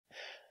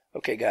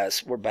Okay,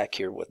 guys, we're back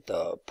here with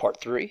part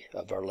 3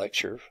 of our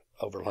lecture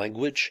over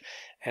language.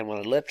 And when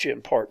I left you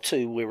in part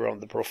 2, we were on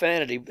the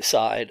profanity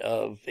side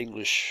of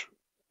English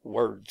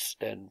words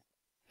and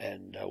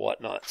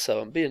whatnot. So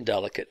I'm being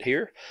delicate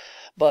here.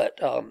 But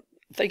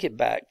thinking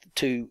back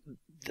to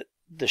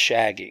the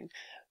shagging,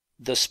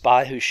 The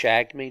Spy Who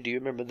Shagged Me. Do you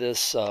remember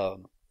this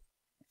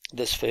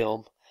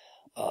film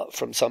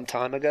from some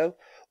time ago?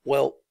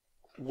 Well,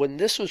 when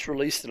this was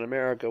released in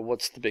America,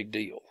 what's the big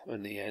deal?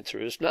 And the answer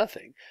is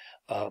nothing.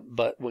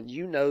 But when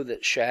you know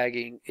that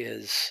shagging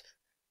is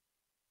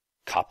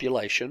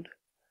copulation,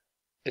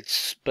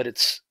 it's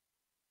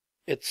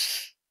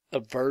a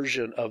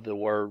version of the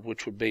word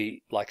which would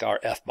be like our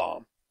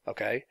F-bomb.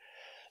 Okay,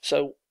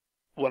 so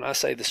when I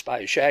say The Spy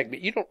Who Shagged Me,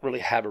 you don't really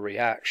have a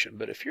reaction.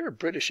 But if you're a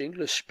British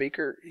English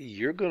speaker,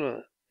 you're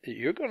gonna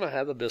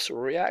have a visceral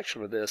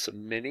reaction to this.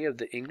 And many of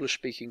the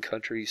English-speaking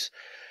countries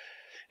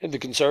in the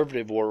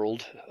conservative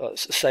world,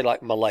 say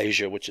like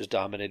Malaysia, which is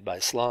dominated by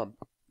Islam,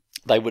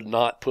 they would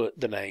not put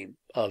the name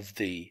of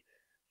the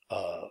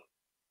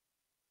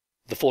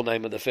full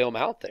name of the film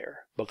out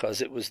there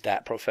because it was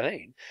that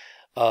profane.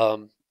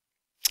 And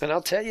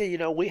I'll tell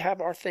you, we have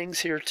our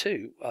things here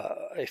too.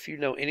 If you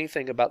know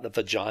anything about the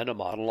vagina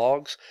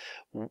monologues,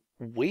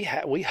 we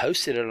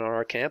hosted it on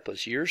our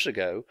campus years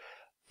ago,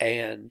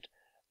 and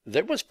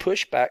there was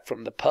pushback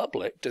from the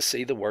public to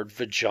see the word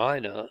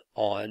vagina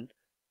on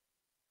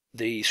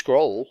the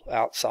scroll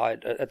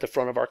outside at the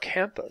front of our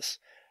campus.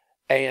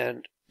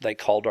 And they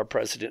called our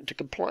president to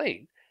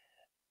complain.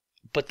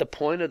 But the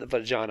point of the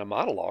vagina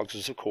monologues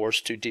is, of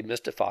course, to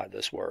demystify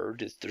this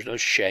word. There's no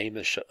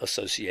shame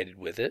associated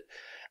with it.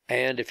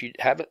 And if you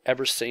haven't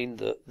ever seen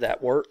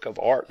that work of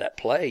art, that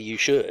play, you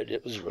should.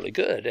 It was really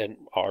good. And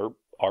our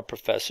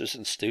professors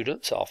and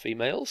students, all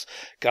females,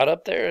 got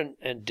up there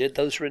and did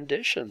those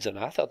renditions. And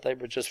I thought they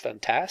were just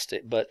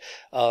fantastic. But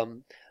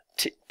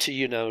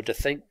to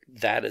think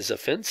that is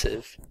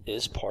offensive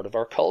is part of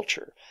our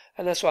culture.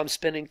 And that's why I'm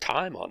spending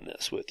time on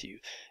this with you.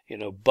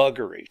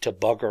 Buggery, to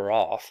bugger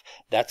off.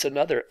 That's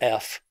another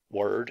F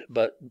word,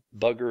 but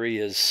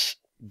buggery is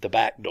the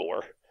back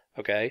door.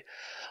 Okay?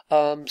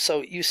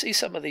 So you see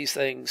some of these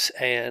things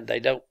and they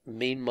don't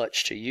mean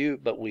much to you,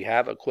 but we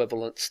have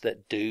equivalents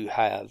that do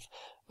have,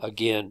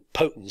 again,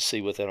 potency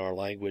within our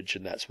language,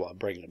 and that's why I'm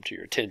bringing them to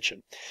your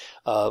attention.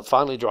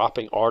 Finally,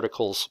 dropping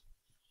articles.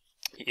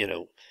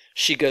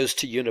 She goes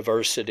to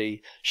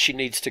university. She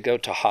needs to go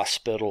to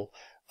hospital.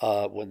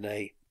 When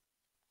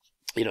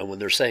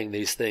they're saying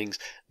these things,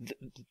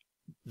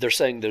 they're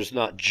saying there's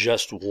not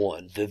just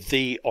one.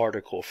 The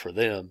article for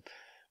them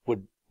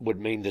would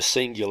mean the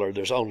singular.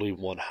 There's only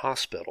one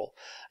hospital.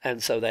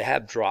 And so they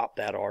have dropped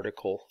that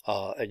article,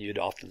 and you'd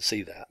often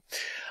see that.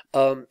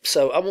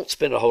 So I won't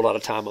spend a whole lot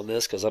of time on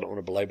this because I don't want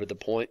to belabor the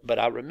point, but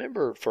I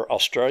remember for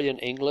Australian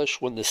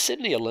English, when the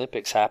Sydney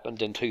Olympics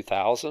happened in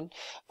 2000,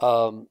 a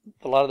lot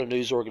of the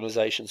news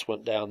organizations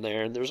went down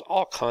there, and there's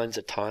all kinds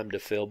of time to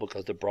fill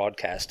because they're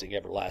broadcasting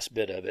every last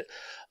bit of it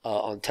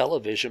on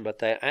television, but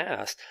they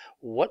asked,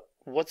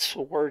 what's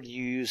the word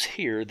you use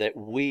here that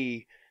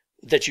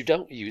you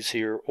don't use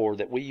here or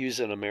that we use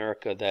in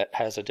America that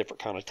has a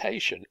different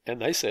connotation?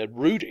 And they said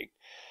rooting.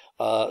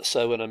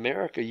 So in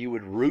America, you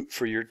would root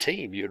for your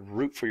team. You'd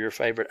root for your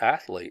favorite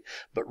athlete.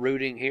 But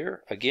rooting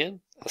here, again,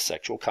 a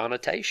sexual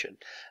connotation.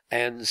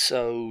 And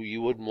so you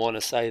wouldn't want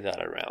to say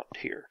that around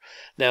here.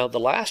 Now,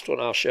 the last one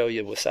I'll show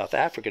you was South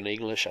African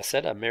English. I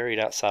said I married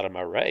outside of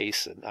my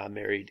race, and I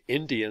married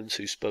Indians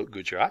who spoke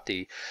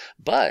Gujarati,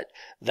 but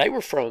they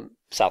were from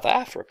South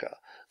Africa.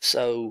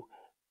 So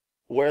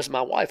whereas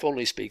my wife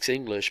only speaks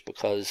English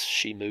because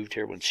she moved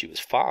here when she was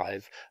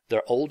 5,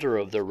 the older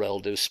of their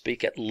relatives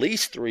speak at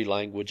least 3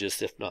 languages,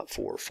 if not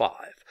 4 or 5.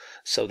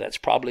 So that's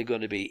probably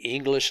going to be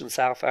English in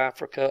South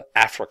Africa,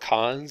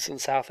 Afrikaans in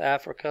South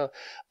Africa,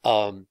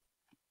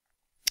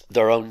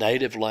 their own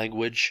native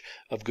language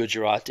of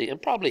Gujarati,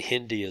 and probably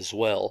Hindi as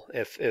well,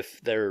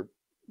 if they're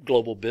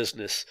global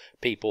business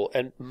people,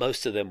 and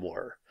most of them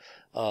were.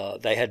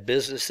 They had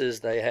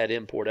businesses, they had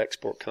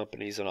import-export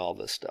companies and all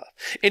this stuff.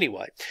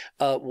 Anyway,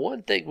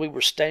 one thing, we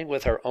were staying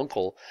with her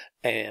uncle,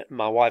 and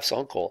my wife's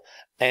uncle,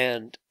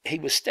 and he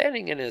was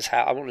standing in his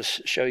house. I want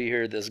to show you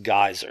here this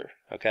geyser,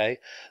 okay?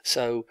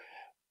 So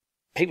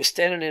he was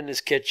standing in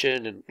his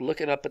kitchen and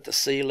looking up at the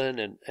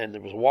ceiling, and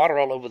there was water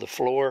all over the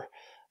floor.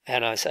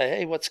 And I say,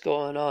 hey, what's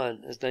going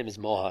on? His name is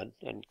Mohan,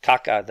 and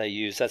Kaka they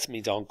use, that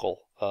means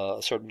uncle, a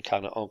certain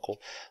kind of uncle.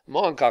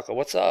 Mohan, Kaka,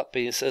 what's up?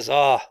 He says,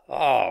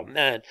 oh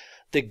man,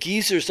 the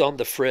geezer's on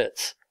the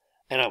fritz.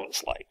 And I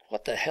was like,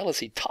 what the hell is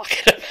he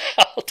talking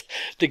about?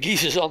 The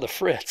geezer's on the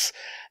fritz.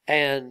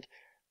 And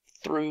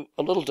through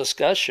a little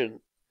discussion,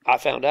 I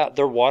found out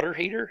their water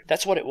heater,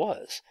 that's what it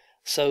was.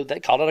 So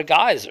they called it a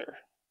geyser,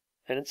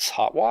 and it's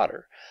hot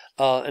water.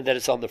 And that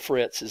it's on the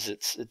fritz is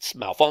it's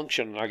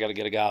malfunction, and I got to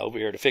get a guy over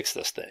here to fix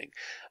this thing.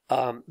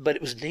 But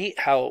it was neat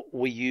how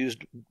we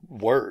used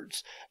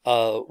words.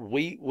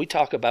 We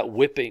talk about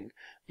whipping,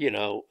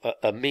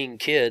 a mean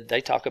kid,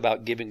 they talk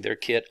about giving their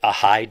kid a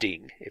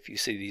hiding, if you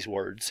see these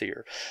words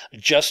here.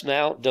 Just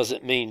now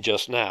doesn't mean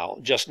just now.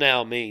 Just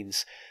now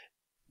means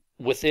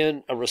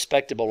within a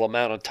respectable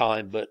amount of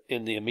time, but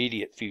in the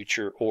immediate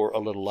future or a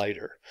little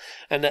later.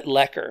 And that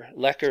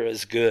lecker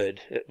is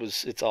good.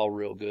 It's all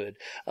real good.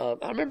 I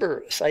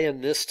remember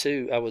saying this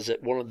too. I was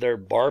at one of their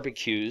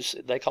barbecues.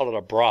 They call it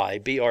a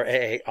braai,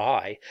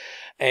 B-R-A-A-I,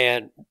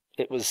 and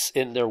it was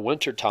in their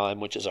winter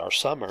time, which is our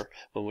summer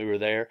when we were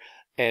there.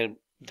 And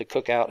the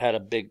cookout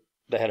they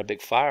had a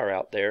big fire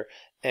out there,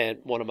 and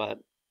one of my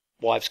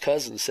wife's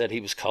cousin said he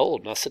was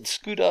cold, and I said,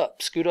 scoot up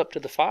to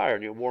the fire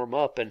and you'll warm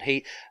up. And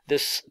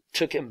this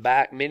took him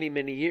back many,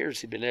 many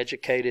years. He'd been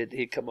educated.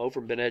 He'd come over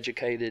and been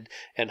educated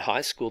in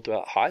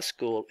throughout high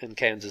school in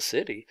Kansas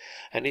City.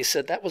 And he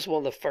said that was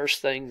one of the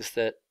first things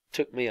that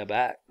took me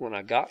aback when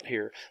I got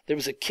here. There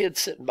was a kid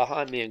sitting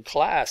behind me in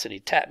class, and he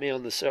tapped me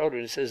on the shoulder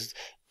and he says,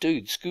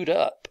 dude, scoot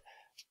up.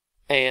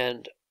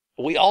 And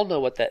we all know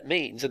what that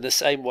means, in the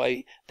same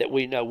way that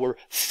we know we're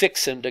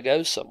fixing to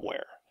go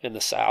somewhere. In the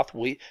South,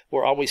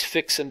 we're always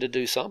fixing to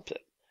do something.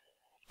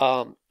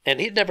 And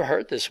he'd never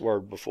heard this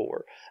word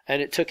before,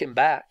 and it took him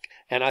back.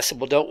 And I said,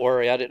 well, don't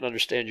worry, I didn't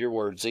understand your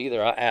words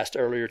either. I asked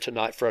earlier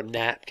tonight for a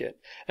napkin,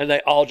 and they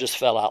all just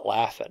fell out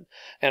laughing.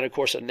 And of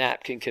course, a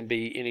napkin can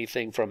be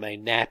anything from a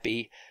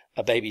nappy,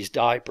 a baby's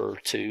diaper,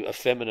 to a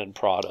feminine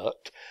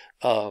product.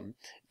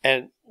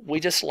 And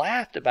we just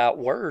laughed about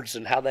words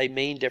and how they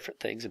mean different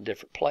things in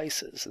different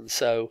places. And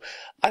so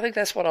I think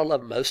that's what I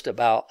love most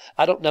about.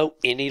 I don't know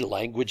any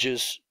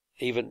languages,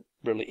 even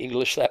really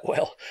English, that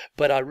well,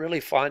 but I really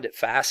find it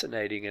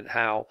fascinating in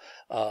how,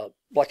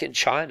 like in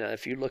China,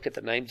 if you look at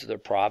the names of their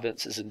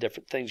provinces and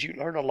different things, you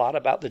learn a lot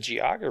about the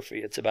geography.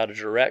 It's about a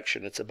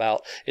direction. It's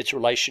about its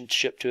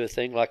relationship to a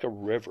thing like a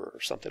river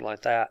or something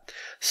like that.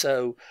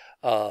 So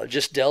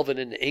just delving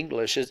into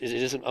English, it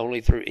isn't only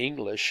through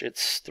English,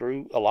 it's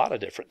through a lot of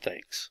different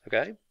things.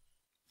 Okay.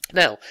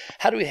 Now,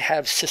 how do we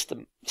have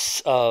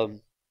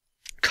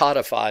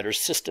codified or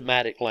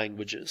systematic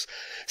languages?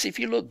 See, if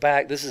you look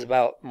back, this is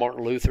about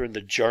Martin Luther and the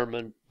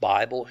German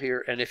Bible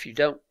here. And if you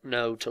don't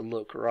know, to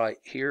look right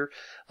here.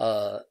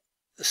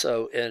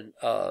 So in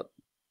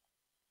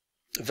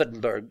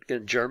Wittenberg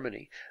in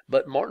Germany,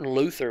 but Martin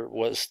Luther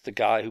was the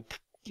guy who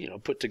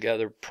put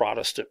together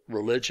Protestant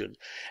religion,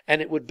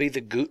 and it would be the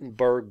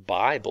Gutenberg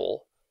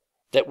Bible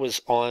that was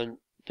on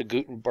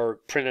the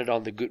printed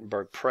on the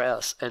Gutenberg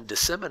press and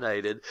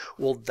disseminated.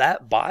 Well,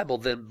 that Bible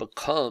then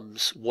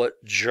becomes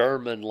what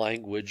German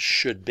language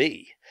should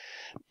be.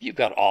 You've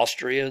got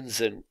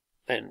Austrians and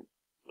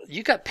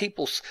you got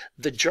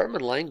the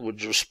German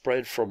language was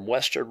spread from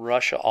Western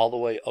Russia all the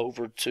way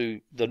over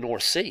to the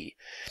North Sea.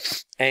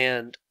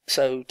 And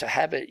so to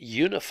have it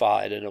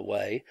unified in a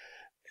way,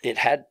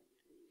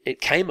 it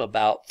came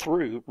about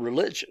through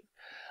religion.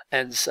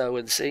 And so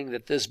in seeing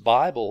that this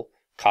Bible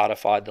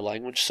codified the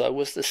language, so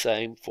was the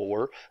same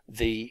for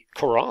the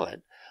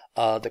Quran.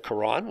 The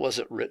Quran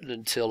wasn't written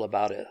until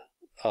about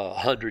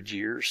 100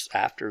 years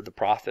after the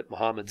Prophet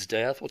Muhammad's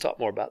death. We'll talk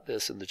more about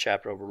this in the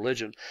chapter of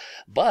religion.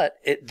 But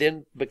it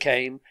then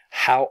became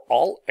how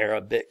all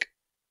Arabic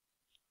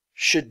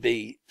should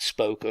be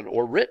spoken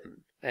or written.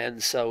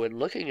 And so in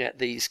looking at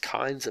these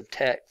kinds of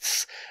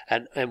texts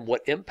and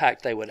what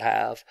impact they would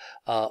have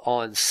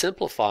on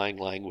simplifying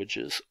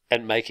languages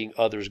and making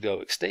others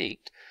go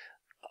extinct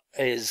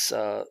is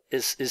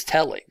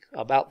telling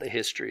about the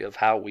history of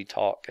how we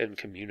talk and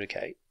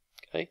communicate.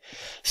 Okay,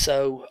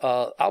 so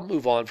I'll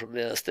move on from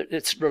this.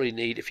 It's really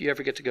neat. If you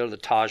ever get to go to the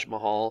Taj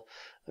Mahal,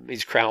 it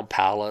means Crown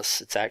Palace.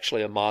 It's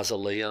actually a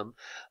mausoleum.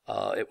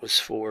 It was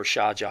for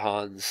Shah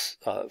Jahan's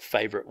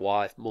favorite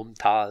wife,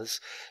 Mumtaz.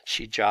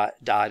 She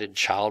died in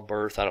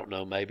childbirth. I don't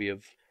know, maybe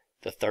of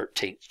the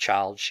 13th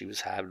child she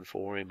was having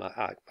for him.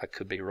 I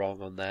could be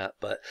wrong on that.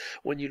 But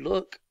when you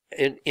look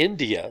in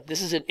India,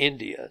 this is in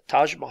India.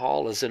 Taj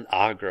Mahal is in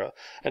Agra,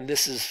 and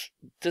this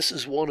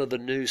is one of the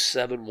new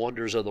 7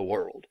 wonders of the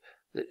world.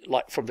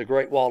 Like from the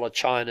Great Wall of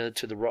China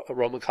to the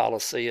Roman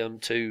Colosseum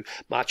to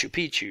Machu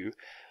Picchu.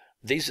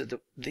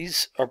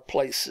 These are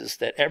places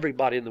that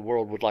everybody in the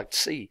world would like to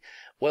see.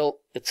 Well,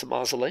 it's a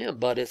mausoleum,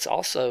 but it's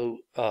also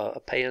a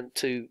paean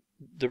to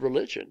the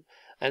religion.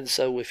 And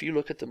so if you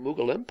look at the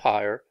Mughal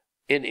Empire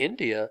in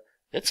India,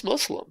 it's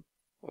Muslim.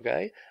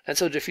 Okay? And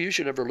so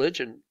diffusion of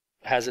religion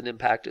has an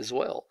impact as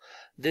well.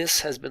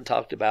 This has been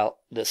talked about,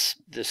 this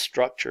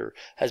structure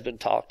has been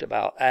talked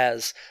about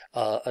as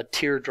a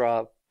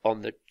teardrop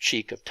on the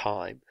cheek of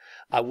time.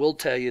 I will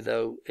tell you,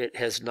 though, it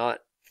has not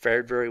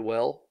fared very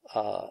well,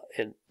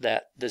 and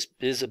that this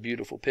is a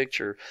beautiful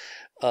picture,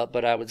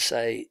 but I would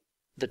say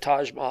the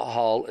Taj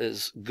Mahal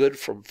is good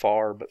from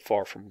far, but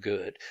far from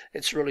good.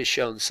 It's really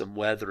shown some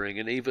weathering,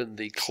 and even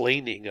the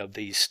cleaning of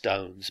these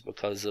stones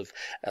because of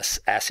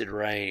acid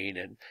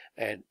rain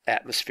and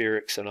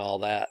atmospherics and all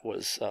that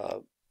was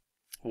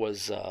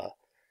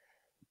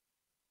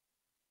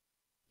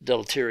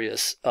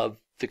deleterious of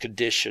the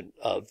condition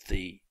of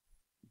the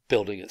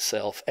building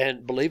itself.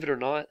 And believe it or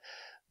not,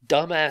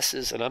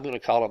 dumbasses, and I'm going to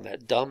call them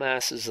that,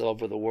 dumbasses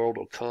over the world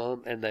will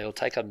come and they'll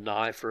take a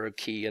knife or a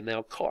key and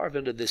they'll carve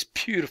into this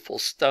beautiful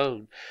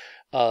stone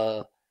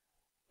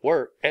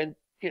work. And,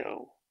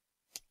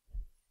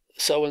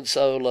 so and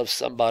so loves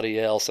somebody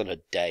else on a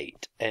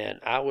date. And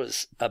I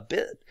was a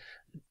bit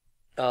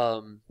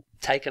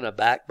taken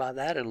aback by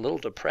that and a little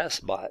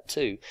depressed by it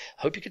too.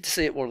 Hope you get to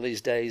see it one of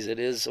these days. It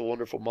is a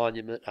wonderful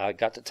monument. I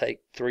got to take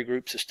 3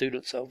 groups of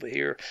students over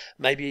here.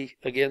 Maybe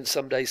again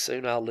someday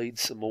soon I'll lead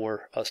some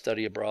more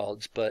study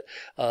abroads, but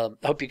I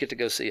hope you get to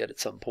go see it at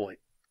some point.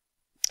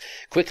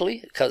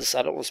 Quickly, because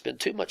I don't want to spend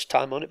too much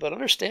time on it, but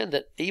understand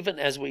that even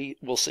as we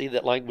will see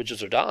that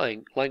languages are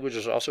dying,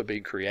 languages are also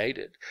being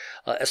created.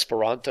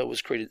 Esperanto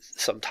was created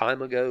some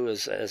time ago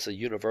as a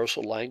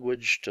universal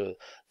language to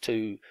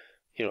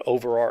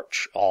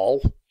overarch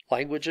all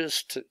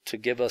languages, to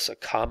give us a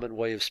common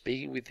way of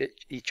speaking with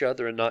each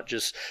other and not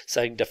just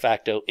saying de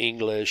facto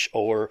English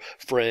or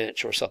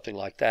French or something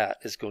like that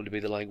is going to be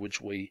the language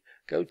we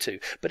go to.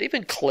 But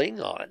even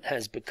Klingon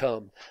has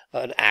become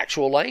an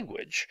actual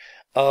language.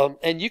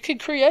 And you can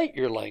create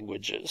your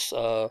languages.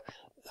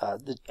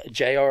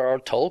 J.R.R.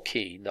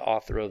 Tolkien, the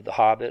author of The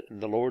Hobbit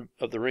and the Lord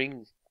of the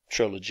Ring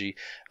trilogy,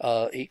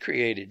 he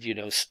created,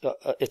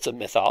 it's a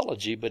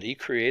mythology, but he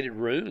created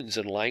runes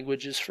and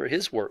languages for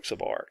his works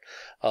of art,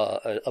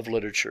 of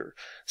literature.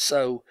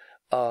 So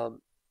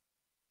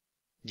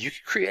you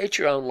can create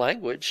your own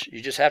language.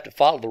 You just have to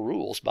follow the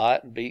rules by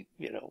it and be,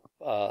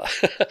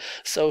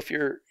 so if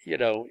you're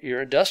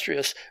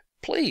industrious,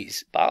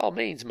 please, by all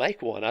means,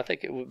 make one. I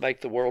think it would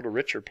make the world a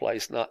richer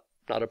place, not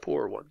a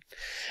poor one.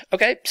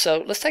 Okay,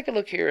 so let's take a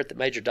look here at the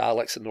major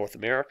dialects in North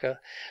America.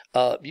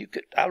 I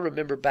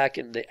remember back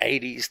in the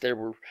 80s there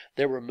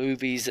were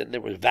movies and there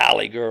was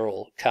Valley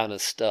Girl kind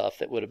of stuff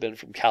that would have been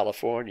from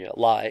California,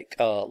 like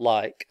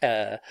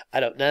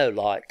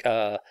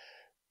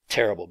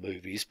terrible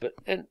movies,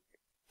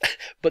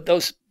 but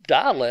those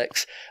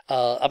dialects,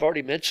 I've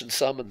already mentioned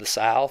some in the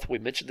South. We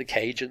mentioned the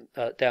Cajun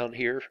down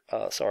here.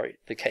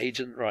 The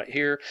Cajun right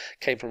here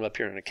came from up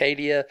here in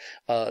Acadia.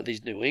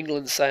 These New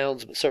England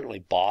sounds, but certainly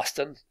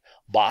Boston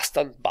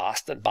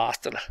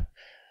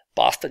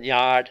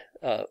Yard,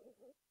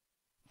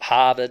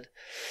 Harvard,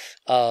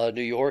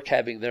 New York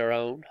having their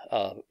own,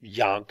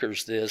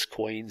 Yonkers this,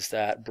 Queens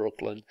that,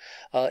 Brooklyn.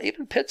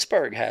 Even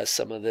Pittsburgh has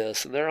some of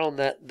this, and they're on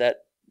that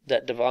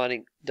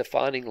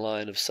defining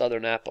line of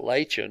Southern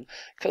Appalachian,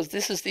 because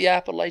this is the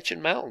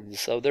Appalachian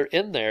Mountains. So they're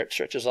in there. It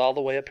stretches all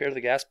the way up here to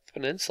the Gasp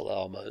Peninsula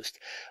almost.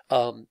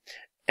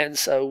 And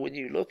so when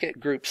you look at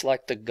groups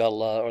like the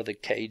Gullah or the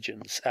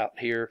Cajuns out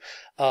here,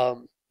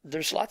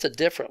 there's lots of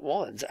different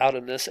ones. Out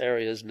in this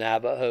area is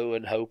Navajo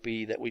and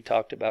Hopi that we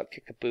talked about,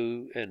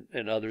 Kickapoo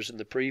and others in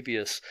the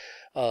previous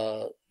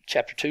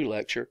Chapter 2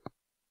 lecture.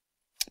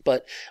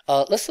 But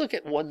let's look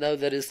at one, though,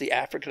 that is the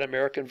African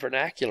American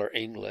Vernacular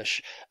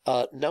English,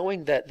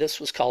 knowing that this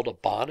was called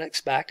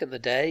Ebonics back in the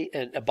day,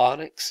 and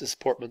Ebonics is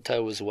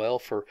portmanteau as well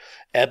for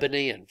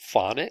ebony and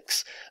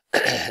phonics.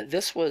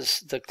 This was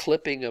the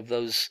clipping of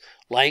those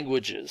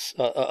languages,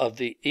 of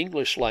the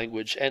English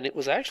language, and it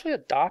was actually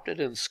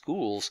adopted in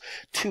schools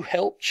to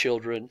help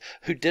children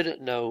who didn't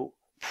know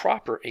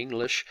proper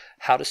English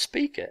how to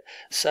speak it.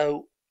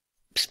 So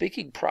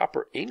speaking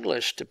proper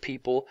English to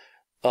people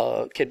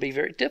can be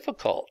very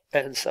difficult.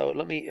 And so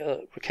let me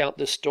recount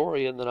this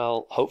story, and then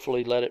I'll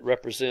hopefully let it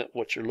represent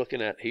what you're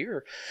looking at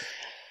here.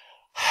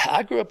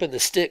 I grew up in the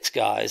sticks,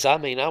 guys. I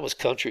mean, I was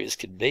country as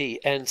could be,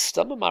 and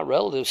some of my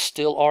relatives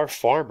still are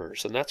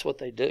farmers, and that's what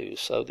they do.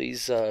 So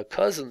these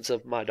cousins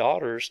of my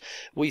daughters,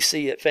 we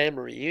see at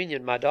family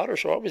reunion, my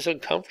daughters are always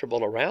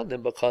uncomfortable around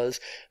them because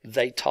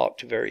they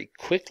talked very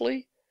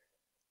quickly,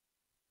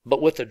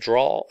 but with a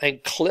drawl,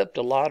 and clipped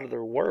a lot of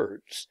their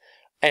words.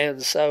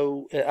 And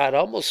so I'd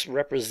almost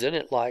represent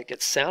it like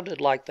it sounded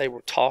like they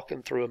were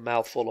talking through a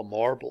mouthful of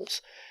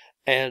marbles.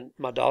 And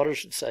my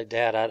daughters would say,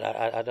 "Dad,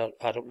 I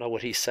don't know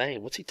what he's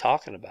saying. What's he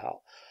talking about?"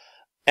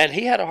 And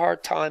he had a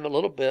hard time a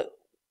little bit,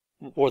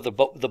 or the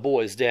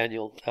boys,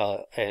 Daniel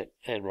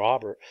and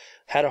Robert,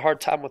 had a hard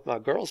time with my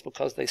girls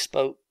because they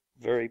spoke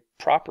very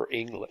proper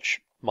English,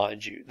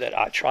 mind you, that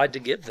I tried to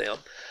give them.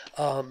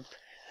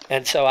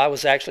 And so I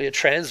was actually a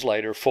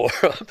translator for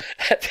them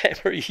at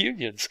family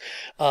reunions.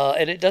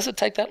 And it doesn't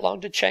take that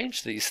long to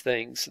change these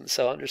things. And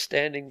so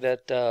understanding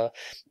that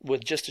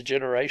with just a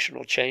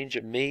generational change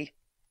in me,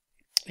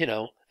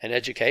 and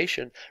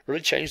education really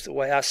changed the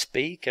way I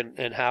speak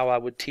and how I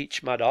would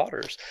teach my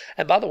daughters.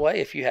 And by the way,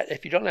 if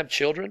you don't have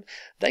children,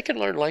 they can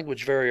learn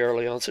language very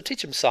early on. So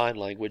teach them sign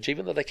language,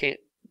 even though they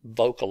can't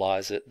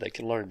vocalize it, they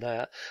can learn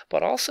that.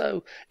 But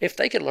also, if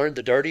they can learn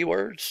the dirty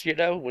words,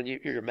 when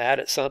you're mad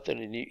at something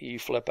and you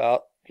flip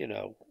out,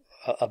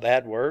 a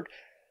bad word,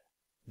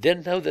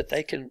 then know that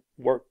they can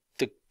work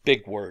the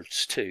big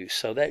words too.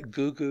 So that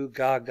goo goo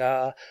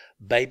gaga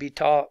baby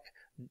talk,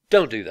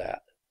 don't do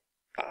that.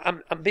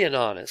 I'm being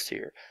honest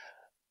here.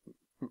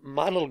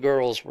 My little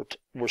girls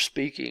were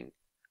speaking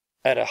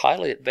at a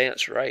highly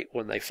advanced rate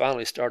when they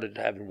finally started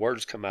having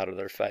words come out of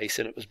their face,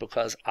 and it was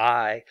because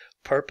I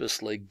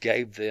purposely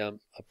gave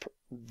them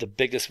the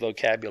biggest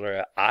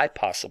vocabulary I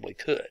possibly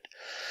could.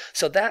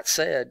 So that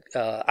said,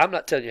 I'm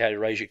not telling you how to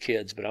raise your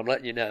kids, but I'm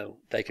letting you know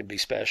they can be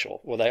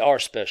special. Well, they are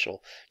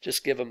special.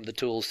 Just give them the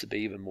tools to be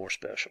even more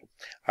special. All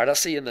right, I'll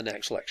see you in the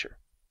next lecture.